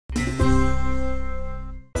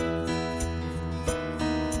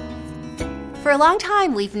For a long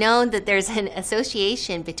time, we've known that there's an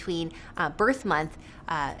association between birth month,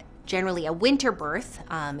 generally a winter birth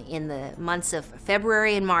in the months of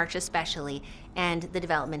February and March especially, and the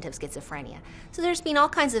development of schizophrenia. So there's been all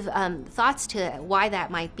kinds of thoughts to why that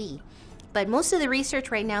might be. But most of the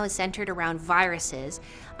research right now is centered around viruses,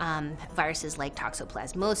 viruses like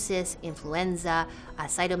Toxoplasmosis, Influenza,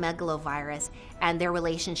 Cytomegalovirus, and their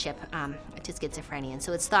relationship to schizophrenia. And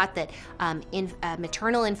so it's thought that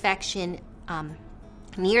maternal infection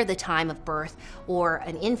near the time of birth or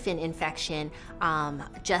an infant infection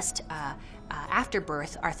just after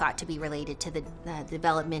birth are thought to be related to the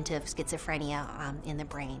development of schizophrenia in the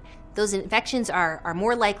brain. Those infections are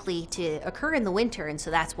more likely to occur in the winter, and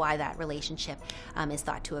so that's why that relationship is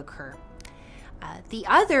thought to occur. The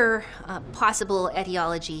other possible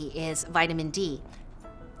etiology is vitamin D.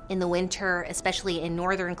 In the winter, especially in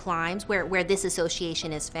northern climes where this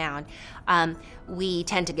association is found, we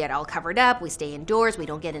tend to get all covered up, we stay indoors, we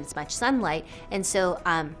don't get as much sunlight, and so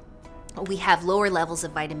we have lower levels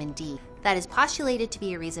of vitamin D. That is postulated to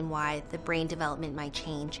be a reason why the brain development might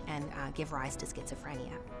change and give rise to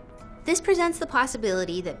schizophrenia. This presents the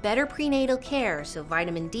possibility that better prenatal care, so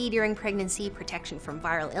vitamin D during pregnancy, protection from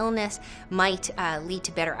viral illness, might lead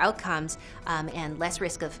to better outcomes and less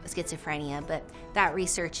risk of schizophrenia, but that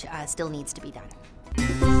research still needs to be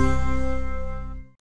done.